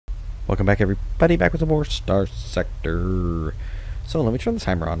Welcome back, everybody, back with some more Star Sector. So let me turn the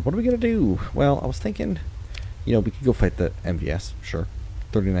timer on. What are we gonna do? Well, I was thinking, we could go fight the MVS, sure.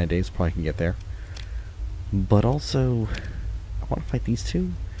 39 days, probably can get there. But also, I want to fight these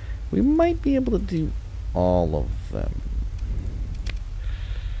two. We might be able to do all of them.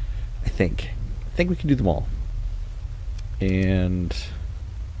 I think we can do them all. And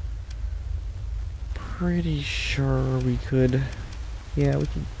pretty sure we could. Yeah, we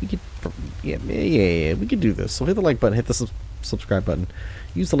could. Yeah, we could do this. So hit the like button, hit the subscribe button.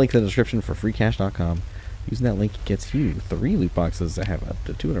 Use the link in the description for freecash.com. Using that link gets you 3 loot boxes that have up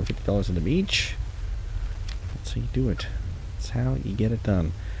to $250 in them each. That's how you do it. That's how you get it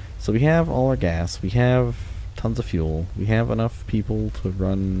done. So we have all our gas. We have tons of fuel. We have enough people to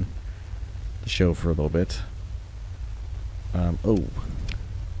run the show for a little bit. Oh.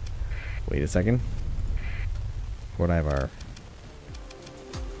 Wait a second. What I have our...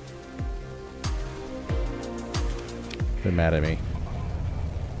 They're mad at me.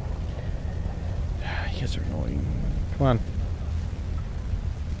 You guys are annoying. Come on.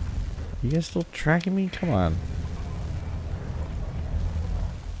 You guys still tracking me? Come on.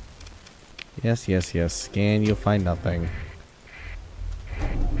 Yes. Scan, you'll find nothing.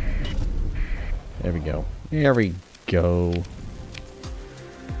 There we go. I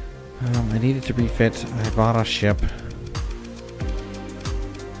needed to refit. I bought a ship.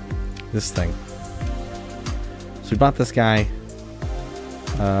 This thing. So we bought this guy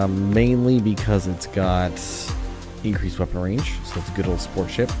mainly because it's got increased weapon range, so it's a good old sport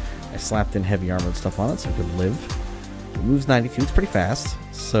ship. I slapped in heavy armored stuff on it so it could live. It moves 92, it's pretty fast,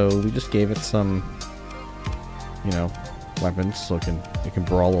 so we just gave it some, weapons so it can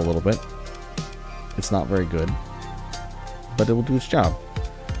brawl a little bit. It's not very good, but it will do its job.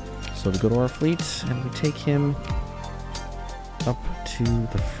 So we go to our fleet and we take him up to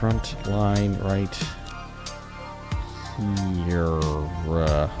the front line right here.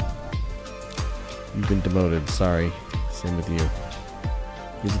 You've been demoted, sorry. Same with you.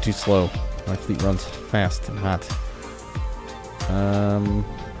 You're too slow. My fleet runs fast and hot.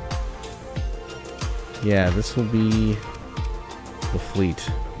 Yeah, this will be the fleet.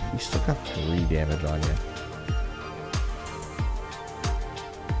 You still got 3 damage on you.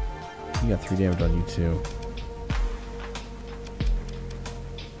 You got 3 damage on you too.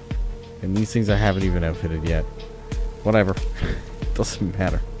 And these things I haven't even outfitted yet. Whatever. Doesn't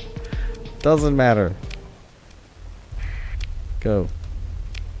matter. Doesn't matter. Go.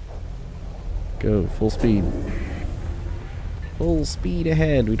 Go. Full speed. Full speed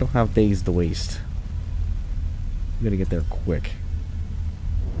ahead. We don't have days to waste. We gotta get there quick.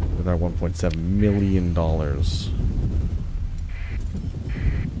 With our $1.7 million. Let's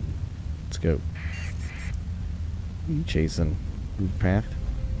go. You chasing route path?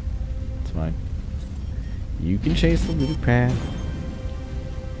 It's fine. You can chase the route path.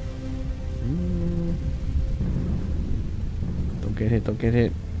 Don't get hit, don't get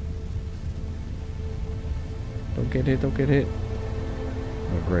hit. Don't get hit, don't get hit.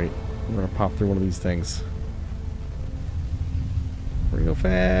 Oh great. I'm gonna pop through one of these things. Real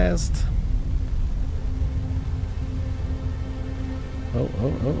fast.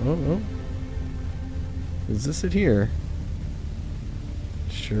 Oh. Is this it here?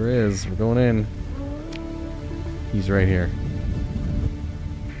 Sure is. We're going in. He's right here.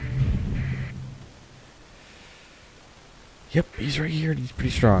 Yep, he's right here and he's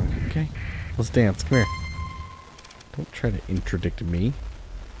pretty strong. Okay, let's dance. Come here. Don't try to interdict me.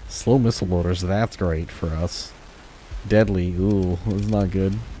 Slow missile loaders, that's great for us. Deadly, ooh, that's not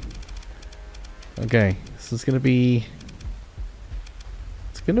good. Okay, this is gonna be...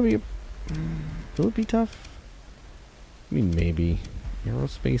 Will it be tough? I mean, maybe.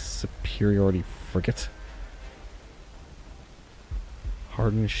 Aerospace superiority frigate.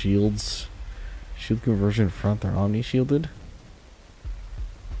 Hardened shields. Shield conversion front, they're omni shielded.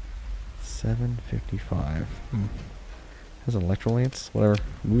 755. Has an electrolance? Whatever.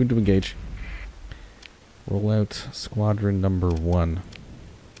 Moving to engage. Roll out squadron number 1.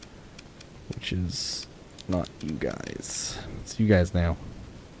 Which is not you guys. It's you guys now.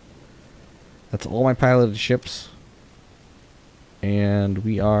 That's all my piloted ships. And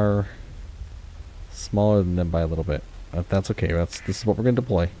we are smaller than them by a little bit. But that's okay. This is what we're going to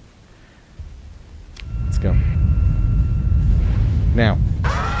deploy. Let's go. Now,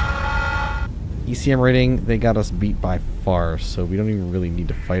 ECM rating, they got us beat by far, so we don't even really need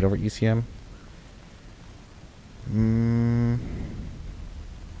to fight over ECM.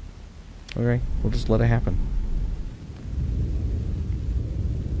 Okay, we'll just let it happen.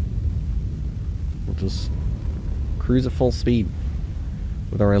 We'll just cruise at full speed.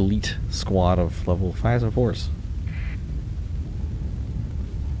 with our elite squad of level 5s and 4s.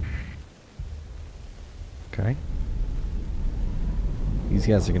 Okay. These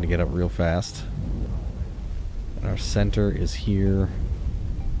guys are going to get up real fast. And our center is here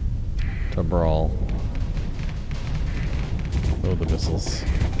to brawl. Oh, the missiles.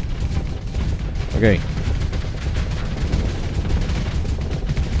 Okay.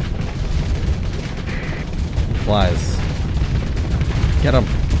 He flies. Get him.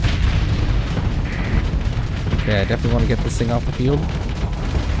 Okay, I definitely want to get this thing off the field.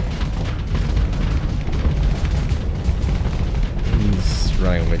 He's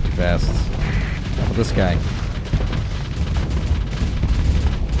running way too fast. How about this guy?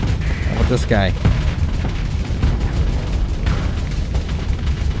 How about this guy?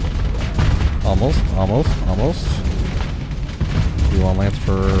 Almost, almost, almost. Do you want lance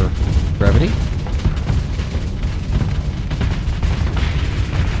for gravity?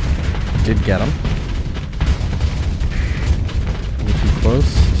 Did get him. You're too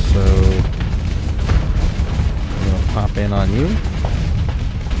close, so I'm gonna pop in on you.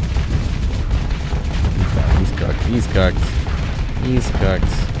 He's cooked. He's cooked. He's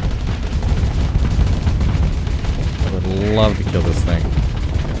cooked. I would love to kill this thing.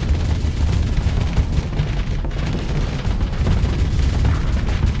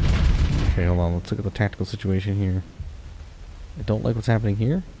 Okay, hold on. Let's look at the tactical situation here. I don't like what's happening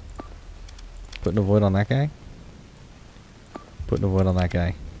here. Putting a void on that guy. Putting a void on that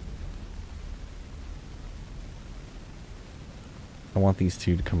guy. I want these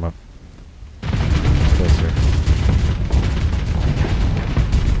two to come up closer.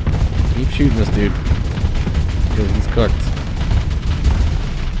 Keep shooting this dude. Because he's cooked.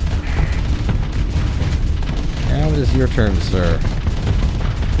 Now it is your turn, sir.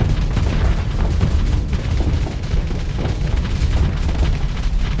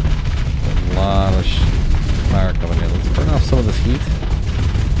 A lot of fire coming in. Let's burn off some of this heat.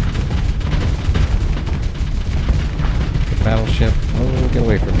 The battleship. Oh, get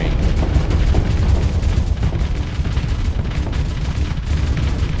away from me.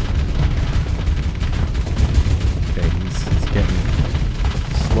 Okay, he's getting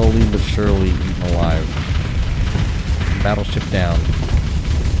slowly but surely eaten alive. Battleship down.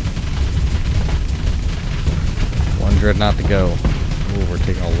 One dreadnought to go. Ooh, we're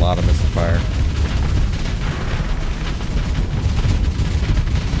taking a lot of missile fire.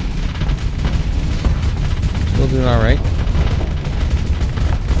 Still doing alright.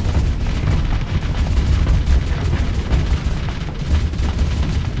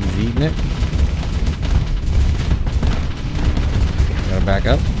 He's eating it. Gotta back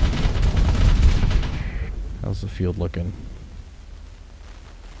up. How's the field looking?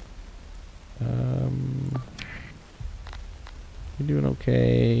 You're doing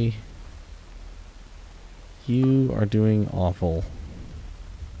okay. You are doing awful.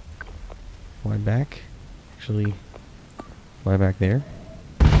 Fly back. Actually, fly back there.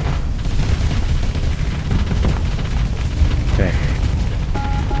 Okay.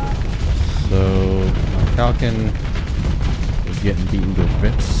 So, my Falcon is getting beaten to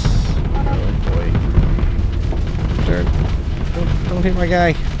bits. Oh boy. Jared. Don't hit my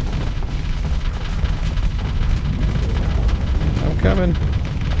guy. I'm coming.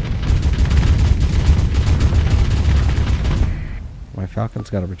 My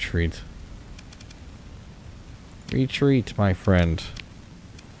Falcon's got to retreat. Retreat, my friend.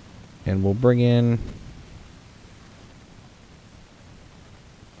 And we'll bring in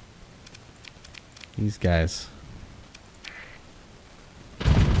these guys.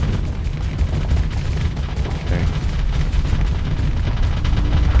 Okay.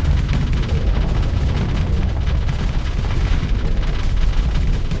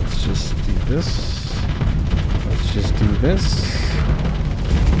 Let's just do this. Let's just do this.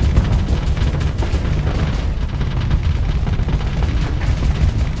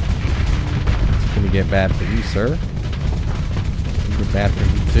 Get bad for you, sir. It'll get bad for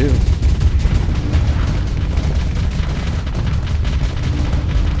you too.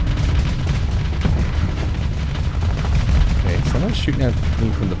 Okay, someone's shooting at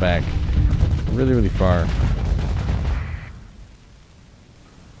me from the back. Really, really far.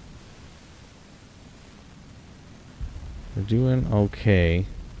 We're doing okay.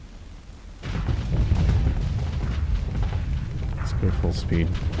 Let's go full speed.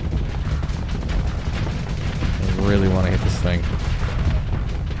 I really want to hit this thing.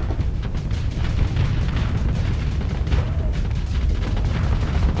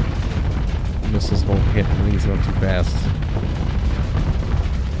 Missiles won't hit when he's going too fast.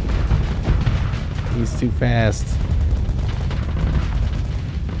 He's too fast.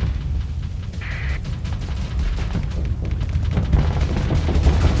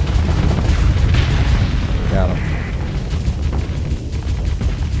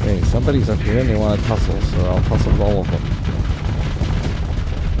 here and they want to tussle, so I'll tussle with all of them.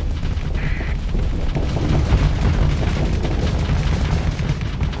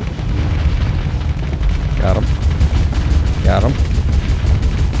 Got him. Got him.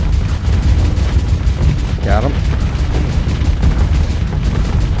 Got him.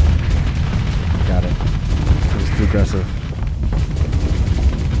 Got it. It was too aggressive.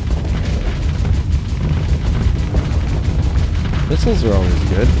 Missiles are always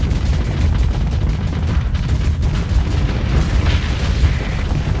good.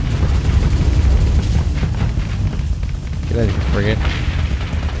 Get out of here, frigate.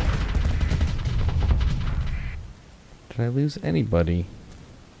 Did I lose anybody?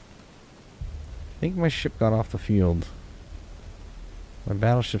 I think my ship got off the field. My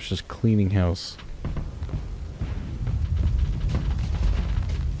battleship's just cleaning house.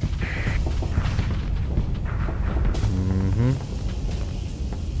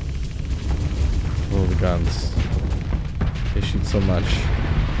 Oh, the guns. They shoot so much.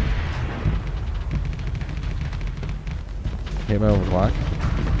 Hit my overclock.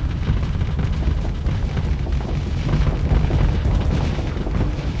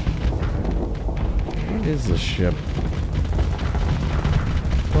 What is this ship?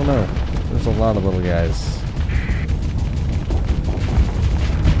 Oh no. There's a lot of little guys.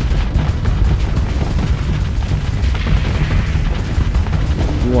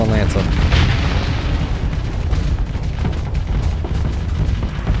 You want lance them.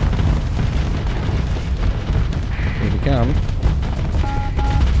 Here we come.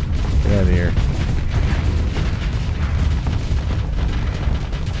 Get out of here.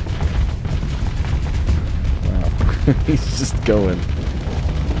 Wow. He's just going.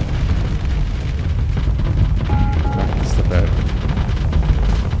 Knock this stuff out.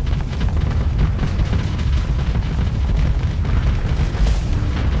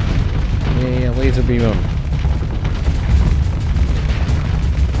 Yeah, laser beam him.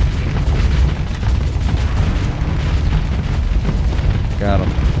 Got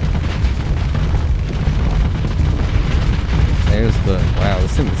him. There's the... Wow,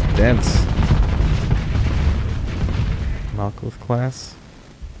 this thing is dense. Malkuth class.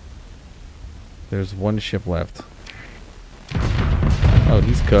 There's one ship left. Oh,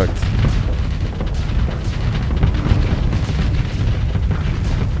 he's cooked.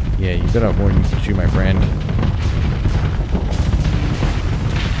 Yeah, you better have more than you can shoot, my friend.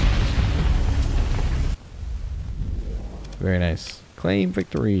 Very nice. Claim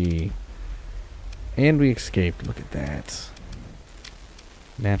victory. And we escaped. Look at that.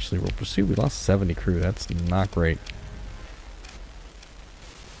 Naturally, we'll pursue. We lost 70 crew. That's not great.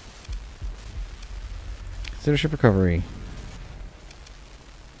 Consider ship recovery.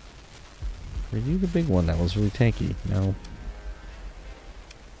 Review the big one. That was really tanky. No.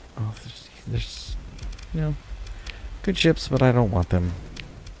 Oh, there's, you know, good ships, but I don't want them.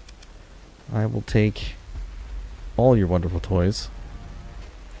 I will take all your wonderful toys.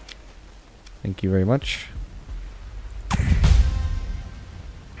 Thank you very much.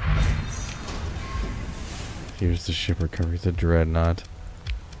 Here's the ship recovery, the Dreadnought.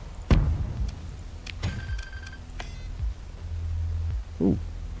 Ooh.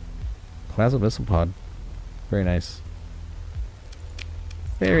 Plasma missile pod. Very nice.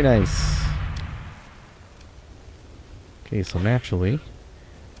 Very nice. Okay, so naturally,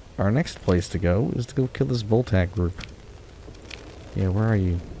 our next place to go is to go kill this Bultach group. Yeah, where are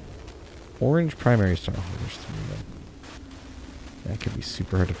you? Orange primary star. Oh, there's 3 of them. That could be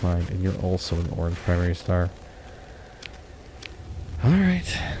super hard to find, and you're also an orange primary star.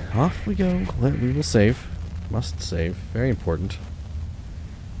 Alright, off we go. We will save. Must save. Very important.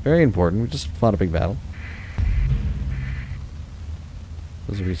 Very important. We just fought a big battle.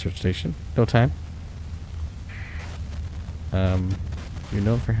 There's a research station. No time. You're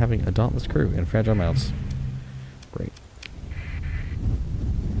known for having a dauntless crew and fragile mouths. Great.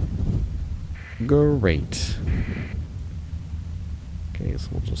 Great. Okay, so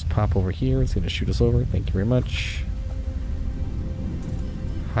we'll just pop over here. It's going to shoot us over. Thank you very much.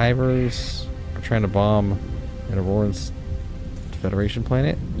 Hivers are trying to bomb an Auroran's Federation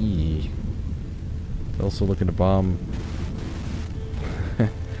planet. They're also looking to bomb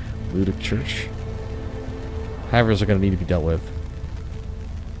Bultach Church. Hivers are going to need to be dealt with.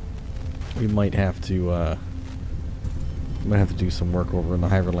 We might have to do some work over in the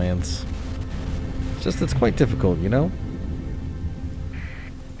Hiver lands. It's quite difficult, you know?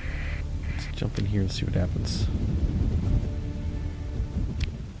 Let's jump in here and see what happens.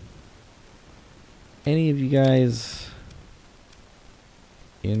 Any of you guys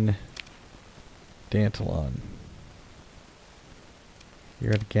in Tahlan?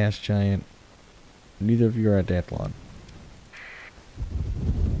 You're at a gas giant. Neither of you are at Dathlon.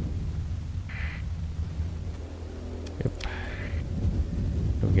 Yep.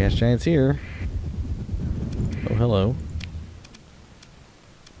 No gas giants here. Oh, hello.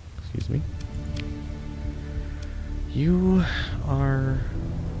 Excuse me. You are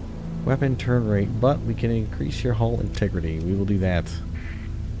weapon turn rate, but we can increase your hull integrity. We will do that.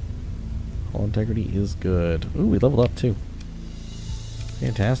 Hull integrity is good. Ooh, we leveled up too.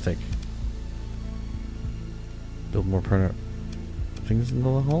 Fantastic. Build more permanent things in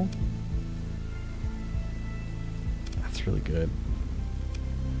the hull. That's really good.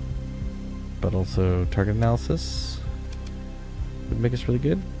 But also target analysis would make us really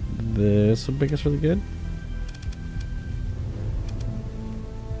good. This would make us really good.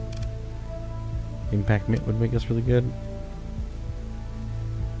 Impact mitt would make us really good.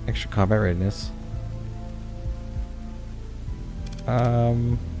 Extra combat readiness.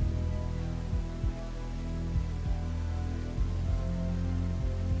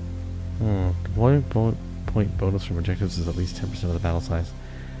 Deployment point bonus from objectives is at least 10% of the battle size.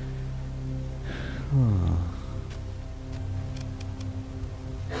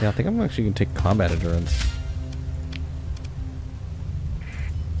 Yeah, I think I'm actually going to take combat endurance.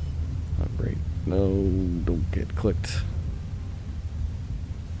 Oh, great. No, don't get clicked.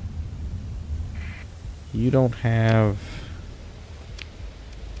 You don't have...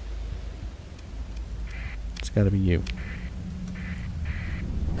 It's got to be you.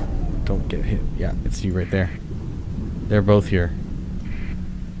 Don't get hit. Yeah, it's you right there. They're both here.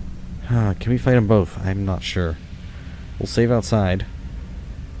 Can we fight them both? I'm not sure. We'll save outside.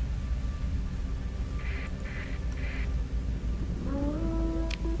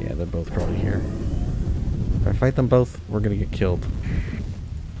 Yeah, they're both probably here. If I fight them both, we're gonna get killed.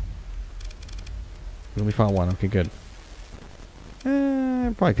 We only fought one. Okay, good.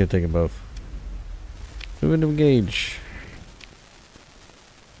 I probably could take them both. Moving to engage.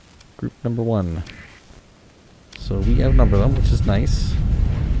 Group number 1. So we outnumber them, which is nice.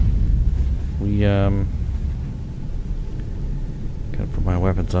 We gotta put my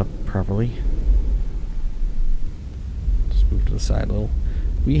weapons up properly. Just move to the side a little.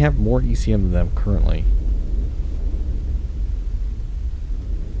 We have more ECM than them currently.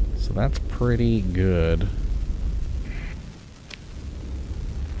 So that's pretty good.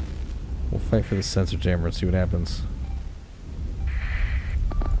 We'll fight for the sensor jammer and see what happens.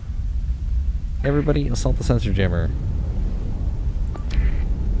 Everybody assault the sensor jammer.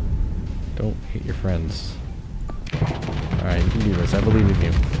 Don't hit your friends. Alright, you can do this. I believe in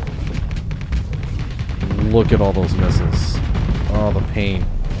you. Look at all those missiles. Oh, the pain.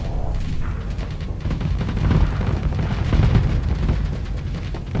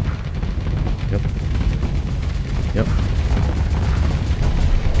 Yep. Yep.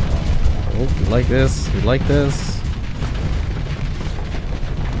 Oh, we like this. We like this.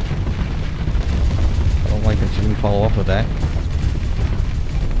 I don't like that you didn't follow up with that.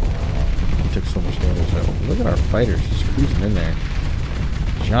 Took so much damage though. Look at our fighters just cruising in there.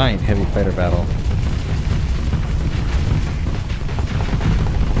 Giant heavy fighter battle.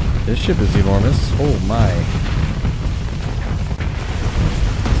 This ship is enormous. Oh my.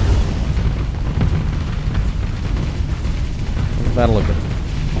 How's the battle looking?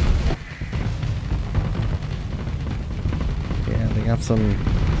 Yeah, they got some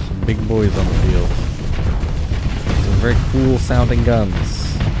big boys on the field. Some very cool sounding guns.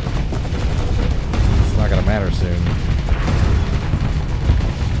 Not gonna matter soon.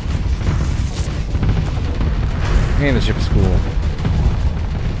 And the ship is cool.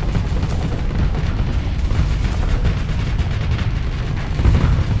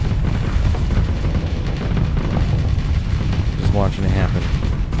 Just watching it happen.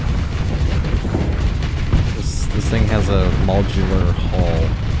 This thing has a modular hull.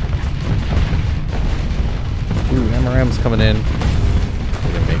 Ooh, MRM's coming in.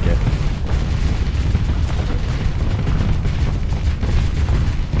 We're gonna make it.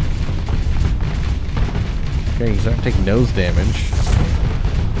 Okay, he's starting to take nose damage.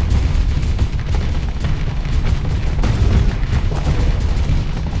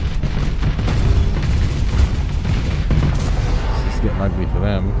 This is getting ugly for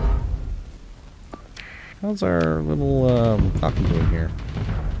them. How's our little Falcon doing here?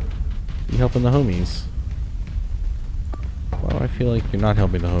 You helping the homies? Why do I feel like you're not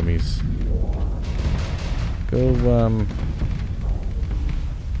helping the homies?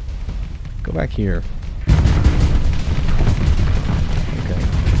 Go back here.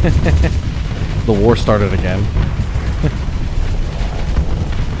 The war started again.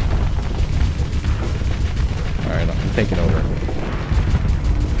 Alright, I'm taking over.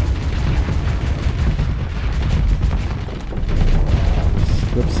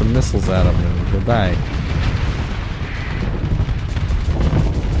 whip some missiles at him and he'll die.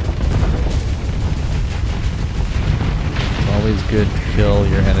 It's always good to kill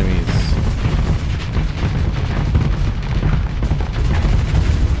your enemies.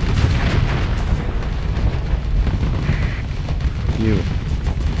 You.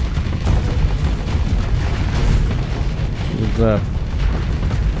 Shields up.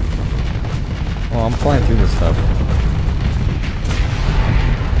 Oh, I'm flying through this stuff.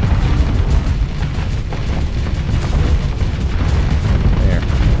 There.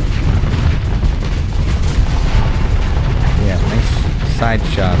 Yeah, nice side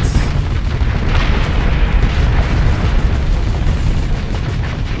shots.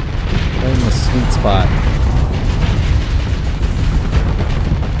 Right in the sweet spot.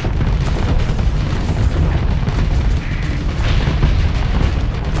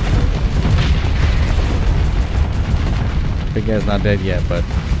 Big guy's not dead yet, but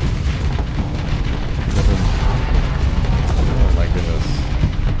oh my goodness,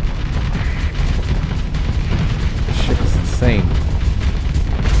 this ship is insane.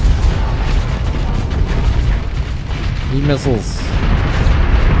 Need missiles.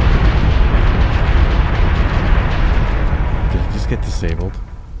 Did it just get disabled?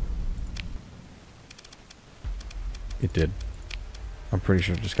 It did. I'm pretty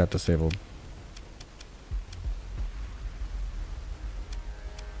sure it just got disabled.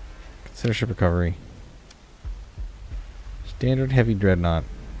 Consider ship recovery. Standard heavy dreadnought.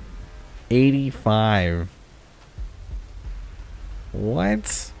 85.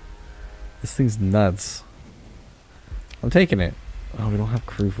 What? This thing's nuts. I'm taking it. Oh, we don't have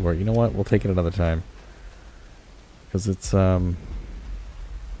crew for it. You know what? We'll take it another time. Because it's, Bultach.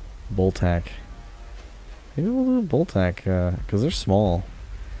 Maybe we'll do Bultach, because they're small.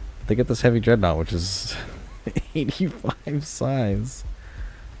 They get this heavy dreadnought, which is 85 size.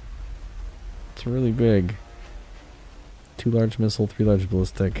 It's really big. 2 large missile, 3 large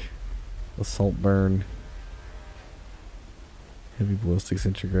ballistic, assault burn, heavy ballistics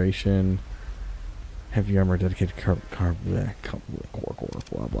integration, heavy armor dedicated core,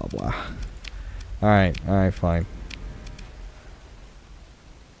 blah blah blah. Alright, fine.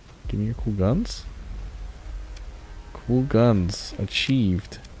 Give me your cool guns. Cool guns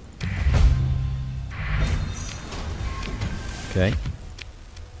achieved. Okay.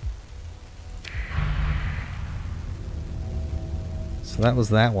 So that was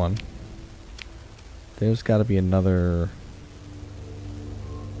that one. There's got to be another.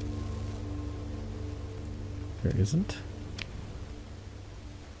 There isn't.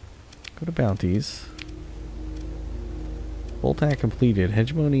 Go to bounties. Bultach completed.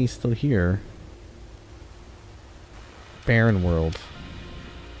 Hegemony still here. Barren world.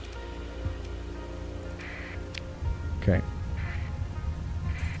 Okay.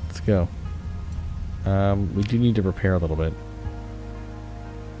 Let's go. We do need to repair a little bit.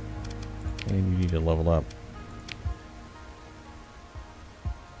 And you need to level up.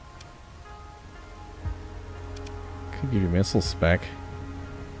 Could give you missile spec.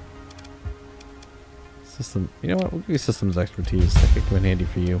 System. You know what? We'll give you systems expertise. That could come in handy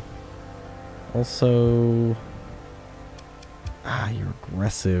for you. Also. You're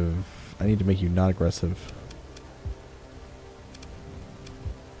aggressive. I need to make you not aggressive.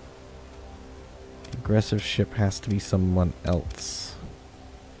 The aggressive ship has to be someone else.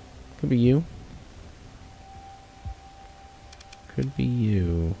 Could be you. Could be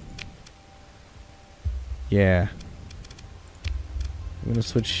you. Yeah. I'm gonna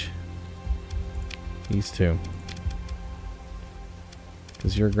switch these two.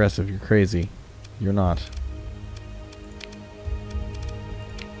 Because you're aggressive, you're crazy. You're not.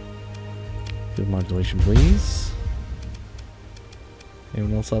 Field modulation, please.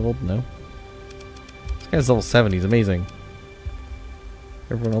 Anyone else leveled? No. This guy's level 7, he's amazing.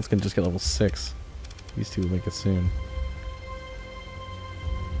 Everyone else can just get level 6. These two will make it soon.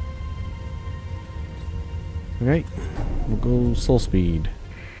 Okay, we'll go soul speed.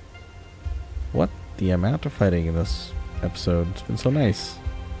 What? The amount of fighting in this episode. It's been so nice.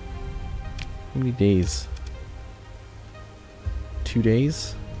 How many days? 2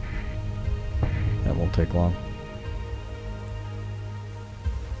 days? That won't take long.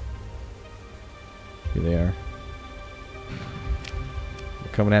 Here they are.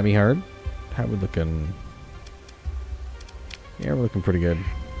 They're coming at me hard. How are we looking? Yeah, we're looking pretty good.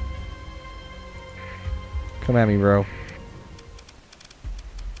 Come at me, bro.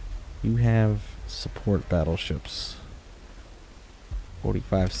 You have support battleships.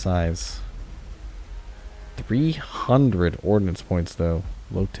 45 size. 300 ordnance points, though.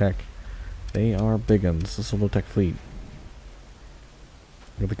 Low tech. They are big uns. This is a low tech fleet.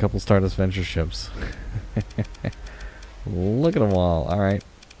 With a couple Stardust Ventures ships. Look at them all. Alright.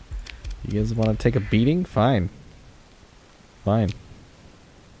 You guys want to take a beating? Fine. Fine.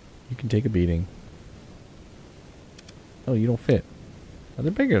 You can take a beating. Oh, you don't fit. Oh,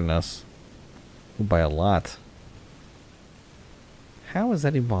 they're bigger than us. Oh, by a lot. How is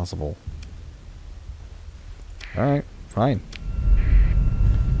that impossible? Alright, fine.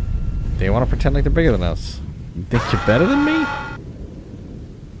 They want to pretend like they're bigger than us. You think you're better than me?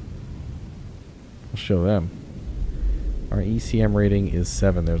 I'll show them. Our ECM rating is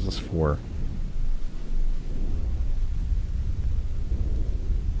 7. There's this 4.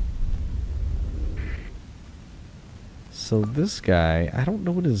 So this guy, I don't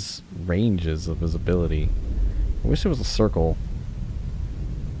know what his range is of his ability. I wish there was a circle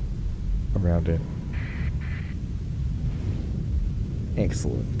around it.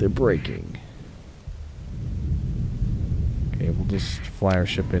 Excellent. They're breaking. Okay, we'll just fly our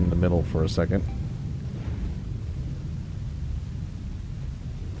ship in the middle for a second.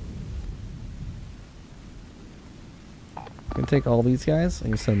 I'm gonna take all these guys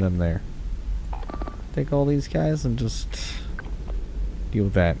and send them there. Take all these guys and just deal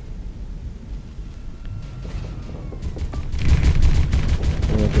with that.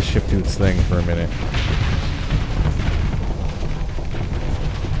 We'll let the ship do its thing for a minute.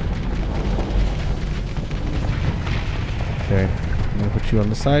 Okay, I'm gonna put you on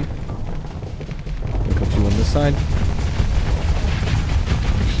this side. I'm gonna put you on this side.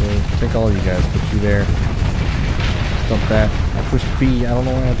 Actually, take all you guys, put you there. Dump that. I pushed B. I don't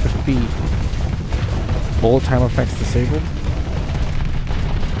know why I pushed B. Bullet time effects disabled.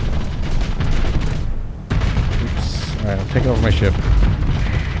 Oops. Alright, I'm taking over my ship.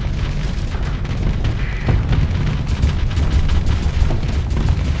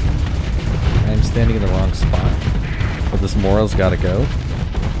 I'm standing in the wrong spot. But this Mora's gotta go.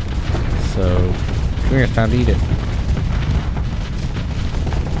 So, come here, it's time to eat it.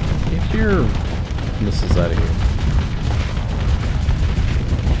 Get your missiles out of here.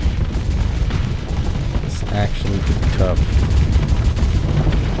 This actually could be tough.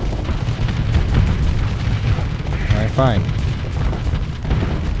 Alright, fine.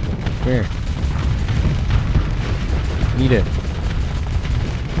 Come here. Eat it.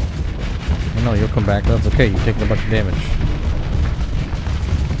 Oh no, you'll come back. That's okay. You're taking a bunch of damage.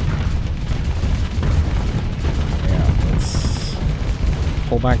 Yeah, let's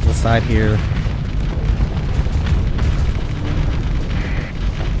pull back to the side here.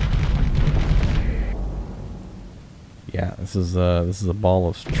 Yeah, this is a ball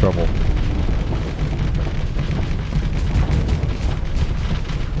of trouble.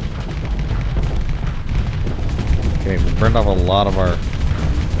 Okay, we burned off a lot of our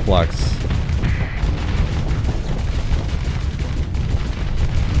flux.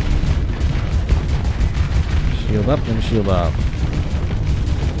 Shield up and shield off.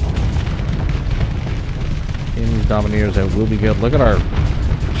 Getting these Domineers out will be good. Look at our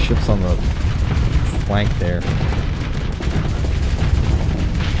ships on the flank there.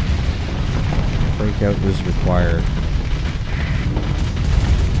 Breakout is required.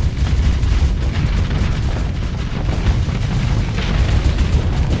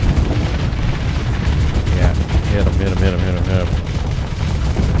 Yeah, hit him, hit him, hit him, hit him, hit him.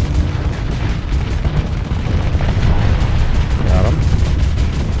 Got him.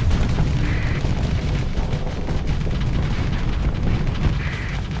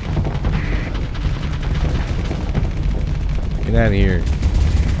 Get out of here.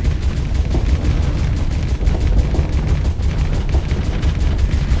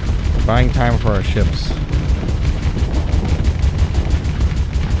 Buying time for our ships.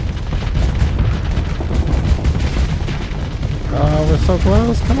 Oh, we're so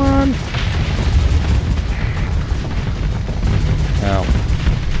close. Come on. Ow.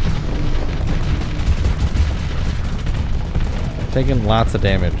 Taking lots of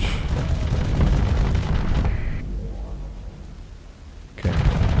damage. Okay.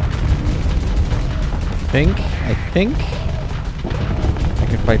 I think I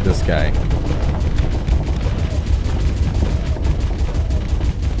can fight this guy.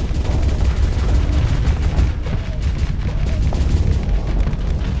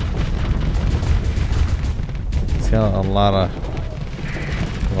 He's got a lot of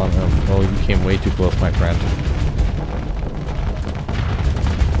oh, you came way too close, my friend.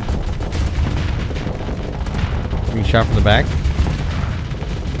 Being shot from the back.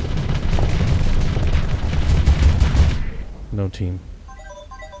 No team.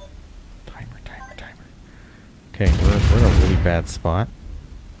 Timer. Okay, we're in a really bad spot.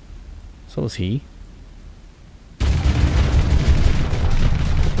 So is he.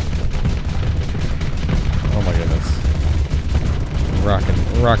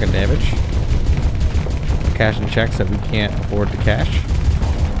 rocket damage. Cashing checks that we can't afford to cash.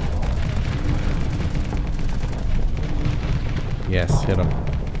 Yes, hit him.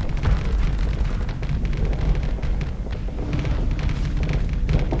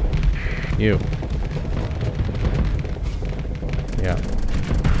 You. Yeah.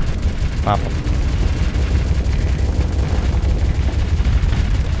 Pop him.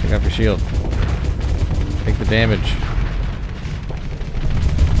 Pick up your shield. Take the damage.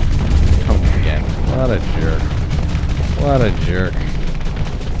 Come again. What a jerk. What a jerk.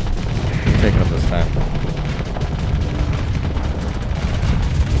 I'm taking him this time.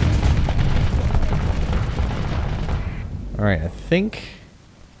 Alright, I think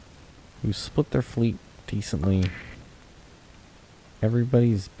we split their fleet decently.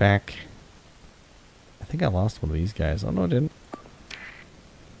 Everybody's back. I think I lost one of these guys. Oh no, I didn't.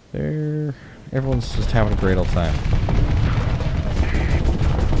 Everyone's just having a great old time.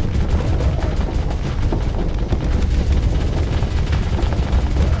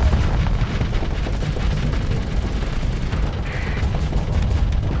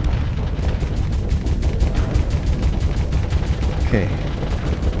 Okay.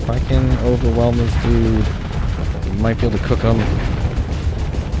 If I can overwhelm this dude, we might be able to cook him.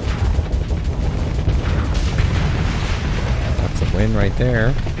 That's a win right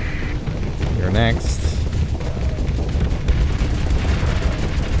there. You're next.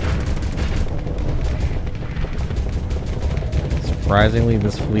 Surprisingly,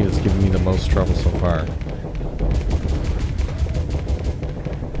 this fleet is giving me the most trouble so far.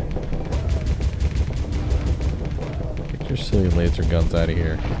 Get your silly laser guns out of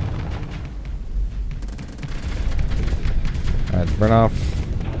here. Alright, burn off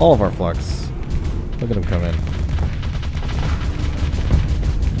all of our flux. Look at them come in.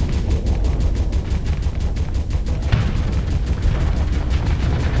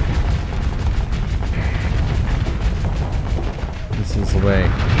 This is the way.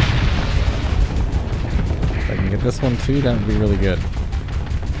 If I can get this one too, that would be really good.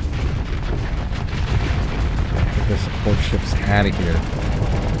 Get the support ships out of here.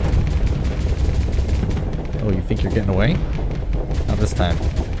 Oh, you think you're getting away? Not this time.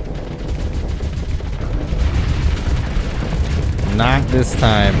 Not this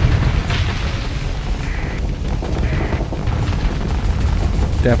time.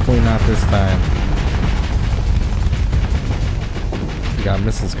 Definitely not this time. You got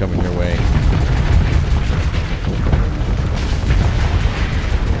missiles coming your way.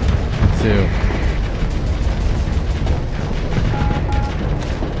 Me too.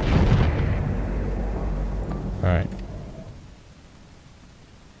 Alright.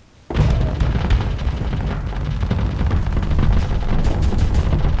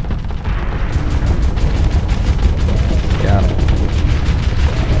 Got him.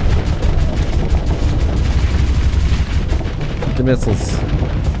 Keep the missiles.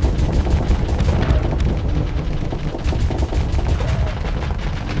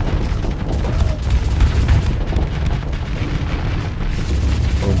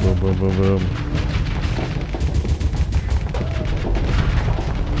 Boom, boom, boom, boom, boom.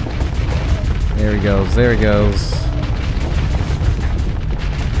 There he goes, there he goes.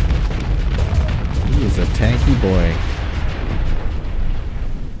 He is a tanky boy.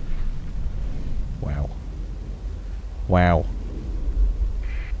 Wow. Wow.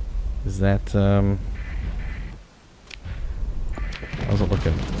 Is that, how's it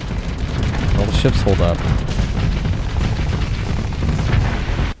looking? All the ships hold up.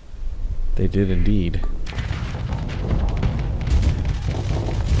 They did indeed.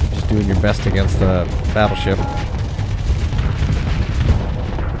 Doing your best against the battleship.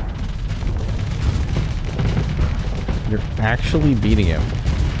 You're actually beating him.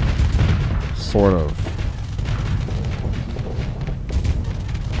 Sort of.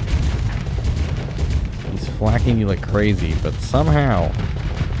 He's flacking you like crazy, but somehow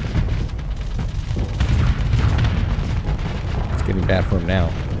it's getting bad for him now.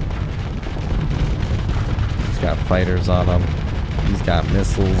 He's got fighters on him. He's got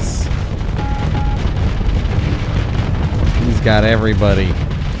missiles. He's got everybody.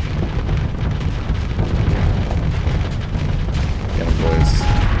 Get him, boys.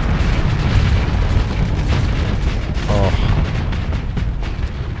 Oh.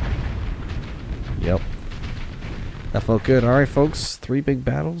 Yep. That felt good. Alright, folks. 3 big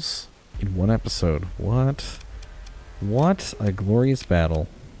battles in 1 episode. What? What a glorious battle.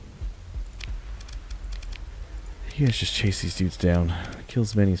 You guys just chase these dudes down. Kill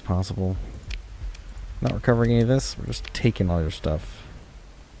as many as possible. Not recovering any of this. We're just taking all your stuff.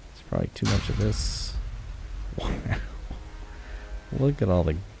 It's probably too much of this. Wow. Look at all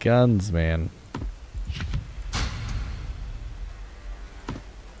the guns, man.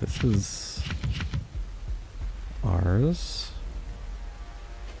 This is ours.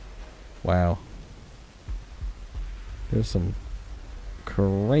 Wow. There's some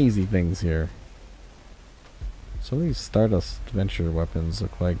crazy things here. Some of these Stardust Venture weapons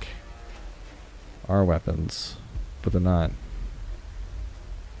look like our weapons, but they're not.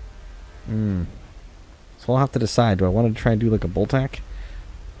 So I'll have to decide. Do I want to try and do like a Bultach?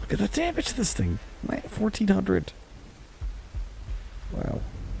 Look at the damage to this thing. 1400. Wow.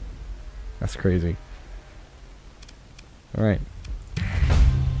 That's crazy. Alright.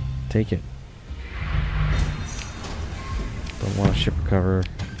 Take it. Don't want a ship recover.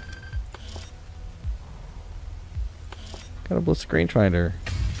 Got a ballistic rangefinder.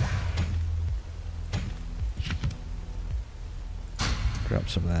 Drop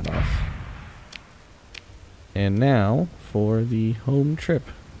some of that off. And now for the home trip,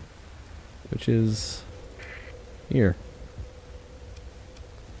 which is here.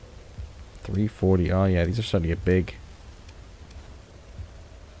 340. Oh yeah, these are starting to get big.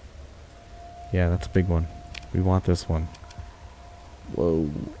 Yeah, that's a big one. We want this one. Whoa.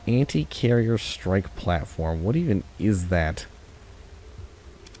 Anti-carrier strike platform. What even is that?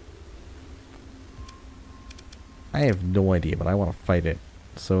 I have no idea, but I want to fight it.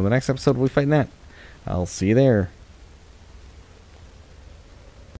 So in the next episode, we'll be fighting that. I'll see you there.